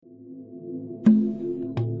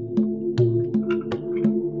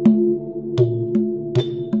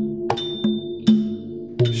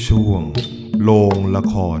ละ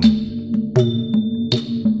คร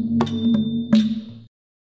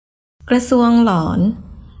กระทรวงหลอน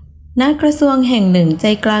ณกระทรวงแห่งหนึ่งใจ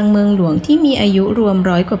กลางเมืองหลวงที่มีอายุรวม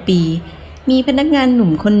100 กว่าปีมีพนักงานหนุ่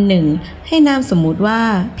มคนหนึ่งให้นามสมมุติว่า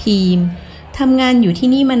พีมทำงานอยู่ที่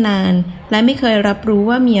นี่มานานและไม่เคยรับรู้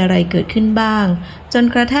ว่ามีอะไรเกิดขึ้นบ้างจน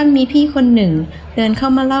กระทั่งมีพี่คนหนึ่งเดินเข้า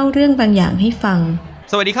มาเล่าเรื่องบางอย่างให้ฟัง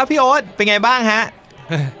สวัสดีครับพี่โอ๊ตเป็นไงบ้างฮะ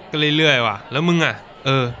ก็เรื่อยๆว่ะแล้วมึงอ่ะ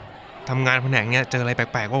ทำงานแผนกเนี้ยเจออะไรแป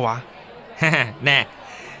ลกๆวะแน่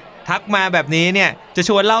ทักมาแบบนี้เนี่ยจะช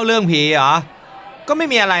วนเล่าเรื่องผีเหรอก็ไม่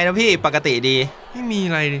มีอะไรนะพี่ปกติดีไม่มี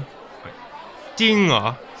อะไรดิจริงเหรอ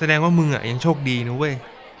แสดงว่ามึงอ่ะยังโชคดีนะเว้ย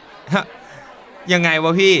ยังไงว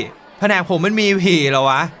ะพี่แผนกผมมันมีผีเหรอ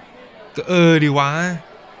วะก็ดิวะ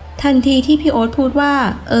ทันทีที่พี่โอ๊ตพูดว่า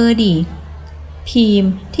ดิพีม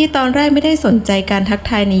ที่ตอนแรกไม่ได้สนใจการทัก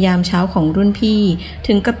ทายในยามเช้าของรุ่นพี่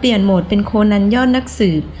ถึงกับเปลี่ยนโหมดเป็นโคนันยอดนัก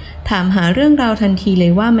สืบถามหาเรื่องราวทันทีเล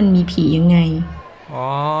ยว่ามันมีผียังไงอ๋อ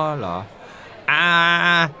เหรอ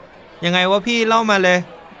ยังไงวะพี่เล่ามาเลย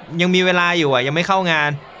ยังมีเวลาอยู่อ่ะยังไม่เข้างา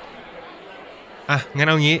นงั้นเ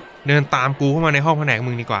อางี้เดินตามกูเข้ามาในห้องแผนก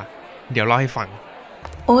มึงดีกว่าเดี๋ยวเล่าให้ฟัง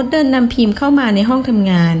โอ๊ตเดินนำพีมเข้ามาในห้องท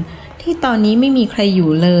ำงานที่ตอนนี้ไม่มีใครอยู่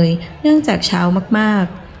เลยเนื่องจากเช้ามาก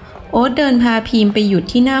ๆโอ๊ตเดินพาพีมไปหยุด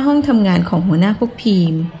ที่หน้าห้องทำงานของหัวหน้าพวกพี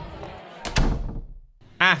ม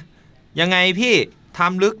ยังไงพี่ท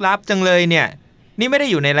ำลึกลับจังเลยเนี่ยนี่ไม่ได้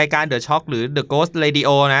อยู่ในรายการ The Shock หรือ The Ghost Radio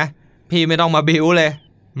นะพี่ไม่ต้องมาบิ้วเลย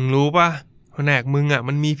มึงรู้ป่ะแผนกมึงอ่ะ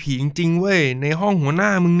มันมีผีจริงๆเว้ยในห้องหัวหน้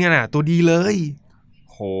ามึงเนี่ยน่ะตัวดีเลย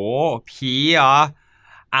โหผีเหรอ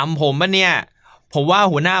ผมปะเนี่ยผมว่า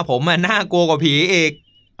หัวหน้าผมมันน่ากลัวกว่าผีอีก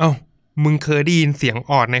มึงเคยได้ยินเสียง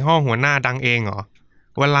ออดในห้องหัวหน้าดังเองเหรอ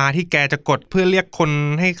เวลาที่แกจะกดเพื่อเรียกคน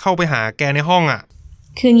ให้เข้าไปหาแกในห้องอ่ะ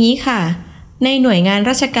คืองี้ค่ะในหน่วยงาน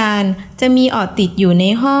ราชการจะมีออดติดอยู่ใน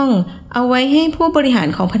ห้องเอาไว้ให้ผู้บริหาร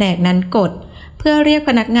ของแผนกนั้นกดเพื่อเรียก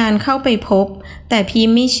พนักงานเข้าไปพบแต่พีม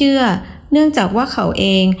ไม่เชื่อเนื่องจากว่าเขาเอ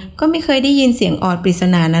งก็ไม่เคยได้ยินเสียงออดปริศ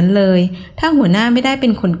นานั้นเลยถ้าหัวหน้าไม่ได้เป็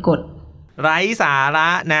นคนกดไร้สาระ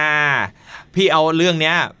นะพี่เอาเรื่องเ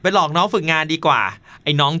นี้ยไปหลอกน้องฝึกงานดีกว่าไ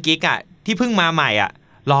อ้น้องกิ๊กอ่ะที่เพิ่งมาใหม่อ่ะ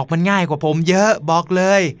หลอกมันง่ายกว่าผมเยอะบอกเล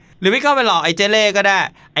ยหรือไม่ก็ไปหลอกไอ้เจเล่ก็ได้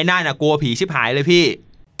ไอ้นั่นน่ะกลัวผีชิบหายเลยพี่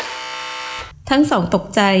ทั้งสองตก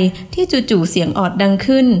ใจที่จู่ๆเสียงออดดัง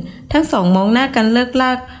ขึ้นทั้งสองมองหน้ากันเลิก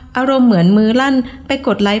ลักอารมณ์เหมือนมือลั่นไปก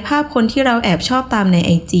ดไลค์ภาพคนที่เราแอบชอบตามใน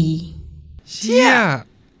IG เชี่ย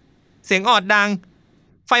เสียงออดดัง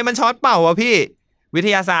ไฟมันช็อตเปล่าวะพี่วิท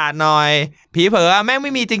ยาศาสตร์หน่อยผีเผลอแม่งไ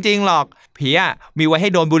ม่มีจริงๆหรอกผีมีไว้ให้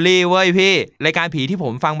โดนบูลลี่เว้ยพี่รายการผีที่ผ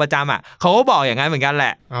มฟังประจำเขาก็บอกอย่างนั้นเหมือนกันแหล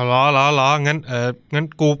ะเอาล้องั้น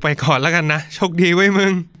กูไปก่อนแล้วกันนะโชคดีเว้ยมึ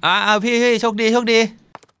งพี่โชคดี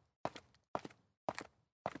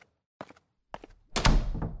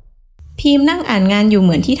พีมนั่งอ่านงานอยู่เห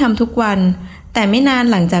มือนที่ทำทุกวันแต่ไม่นาน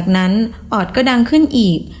หลังจากนั้นออดก็ดังขึ้น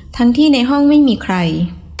อีกทั้งที่ในห้องไม่มีใคร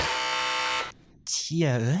เชี่ย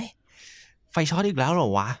ไฟช็อตอีกแล้วเหรอ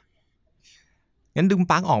วะงั้นดึง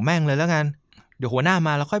ปลั๊กออกแม่งเลยแล้วกันเดี๋ยวหัวหน้าม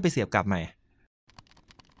าแล้วค่อยไปเสียบกลับใหม่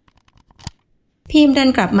พีมเดิน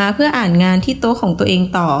กลับมาเพื่ออ่านงานที่โต๊ะของตัวเอง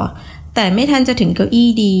ต่อแต่ไม่ทันจะถึงเก้าอี้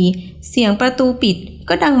ดีเสียงประตูปิด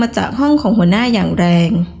ก็ดังมาจากห้องของหัวหน้าอย่างแร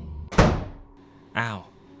ง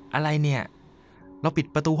อะไรเนี่ยเราปิด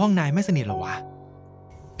ประตูห้องนายไม่สนิทหรอวะ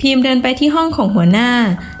พีมเดินไปที่ห้องของหัวหน้า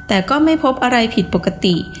แต่ก็ไม่พบอะไรผิดปก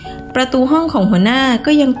ติประตูห้องของหัวหน้า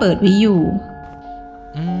ก็ยังเปิดไว้อยู่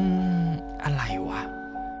อะไรวะ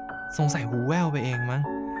สงสัยหูแว่วไปเองมั้ง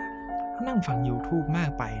นั่งฟัง YouTube มาก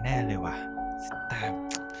ไปแน่เลยวะแต่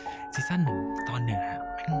ซีซั่น1ตอน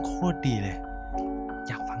1มันโคตรดีเลยอ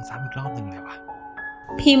ยากฟังซ้ำอีกรอบนึงเลยวะ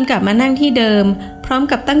พิมพ์กลับมานั่งที่เดิมพร้อม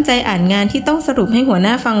กับตั้งใจอ่านงานที่ต้องสรุปให้หัวห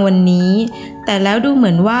น้าฟังวันนี้แต่แล้วดูเหมื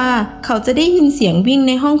อนว่าเขาจะได้ยินเสียงวิ่งใ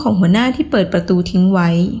นห้องของหัวหน้าที่เปิดประตูทิ้งไว้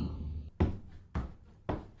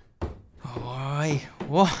โอ้ย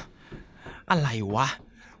อะไรวะ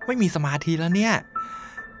ไม่มีสมาธิแล้วเนี่ย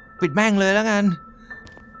ปิดแม่งเลยแล้วกัน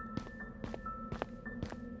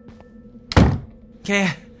โอเค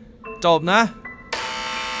จบนะ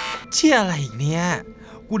เชี่ยอะไรอีกเนี่ย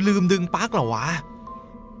กูลืมดึงปลั๊กเหรอวะ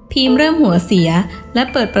พีมเริ่มหัวเสียและ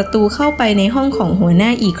เปิดประตูเข้าไปในห้องของหัวหน้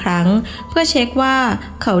าอีกครั้งเพื่อเช็คว่า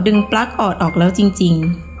เขาดึงปลั๊กออกแล้วจริง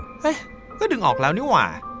ๆก็ดึงออกแล้วนี่หว่า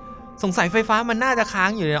สงสัยไฟฟ้ามันน่าจะค้าง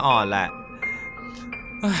อยู่ในออดแหละ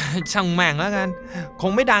ช่างแม่งแล้วกันค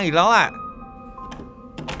งไม่ดังอีกแล้ว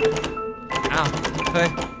เ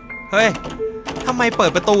ฮ้ยทำไมเปิ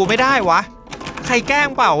ดประตูไม่ได้วะใครแกล้ง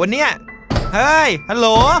เปล่าวะเนี่ยเฮ้ยฮัลโหล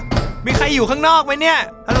มีใครอยู่ข้างนอกไหมเนี่ย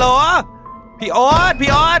ฮัลโหลพี่โอ๊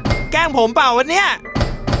ตแกล้งผมเปล่าวะเนี่ย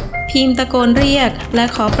พีมตะโกนเรียกและ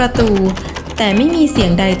เคาะประตูแ แต่ไม่มีเสีย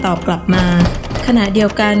งใดตอบกลับมาขณะเดีย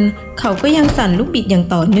วกันเขาก็ยังสั่นลูกบิดอย่าง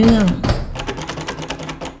ต่อเนื่อง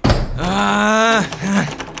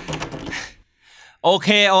โอเค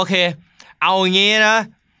เอาอย่างงี้นะ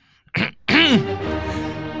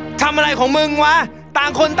ทำอะไรของมึงวะต่า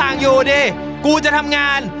งคนต่างอยู่ดิกูจะทำงา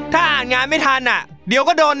นถ้าอ่านงานไม่ทันอ่ะเดี๋ยว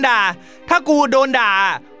ก็โดนด่าถ้ากูโดนด่า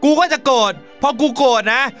กูก็จะโกรธพอกูโกรธ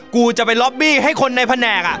นะกูจะไปล็อบบี้ให้คนในแผน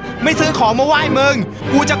กอ่ะไม่ซื้อของมาไหว้มึง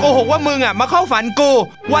กูจะโกหกว่ามึงอ่ะมาเข้าฝันกู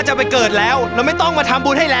ว่าจะไปเกิดแล้วไม่ต้องมาทำ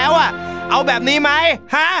บุญให้แล้วอ่ะเอาแบบนี้ไหม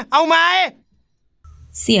ฮะเอาไหม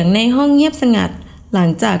เสียงในห้องเงียบสงัดหลัง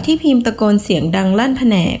จากที่พิมพ์ตะโกนเสียงดังลั่นแผ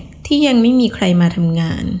นกที่ยังไม่มีใครมาทำง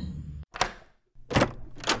าน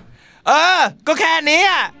ก็แค่นี้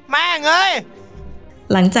อ่ะแม่งเอ้ย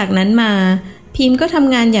หลังจากนั้นมาพิมพ์ก็ท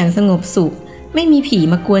ำงานอย่างสงบสุขไม่มีผี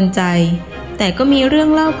มากวนใจแต่ก็มีเรื่อง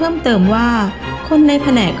เล่าเพิ่มเติมว่าคนในแผ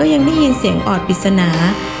นกก็ยังได้ยินเสียงออดปริศนา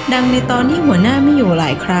ดังในตอนที่หัวหน้าไม่อยู่หลา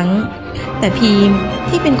ยครั้งแต่พิมพ์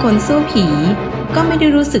ที่เป็นคนสู้ผีก็ไม่ได้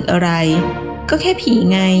รู้สึกอะไรก็แค่ผี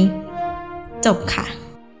ไงจบค่ะ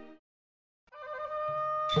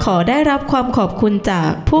ขอได้รับความขอบคุณจา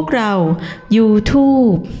กพวกเรา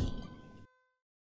YouTube